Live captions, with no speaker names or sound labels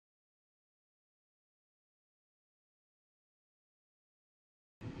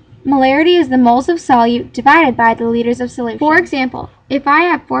Molarity is the moles of solute divided by the liters of solution. For example, if I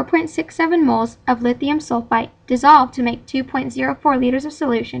have 4.67 moles of lithium sulfite dissolved to make 2.04 liters of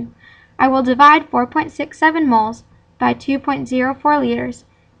solution, I will divide 4.67 moles by 2.04 liters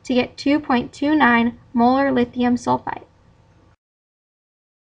to get 2.29 molar lithium sulfite.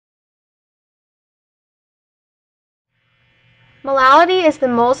 Molality is the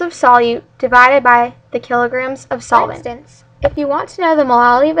moles of solute divided by the kilograms of solvent. For instance, if you want to know the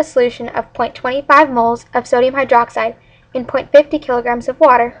molality of a solution of 0.25 moles of sodium hydroxide in 0.50 kilograms of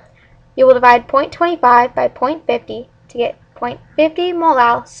water, you will divide 0.25 by 0.50 to get 0.50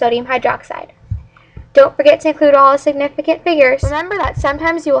 molal sodium hydroxide. Don't forget to include all the significant figures. Remember that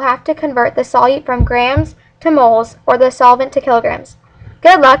sometimes you will have to convert the solute from grams to moles or the solvent to kilograms.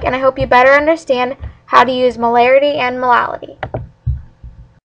 Good luck, and I hope you better understand how to use molarity and molality.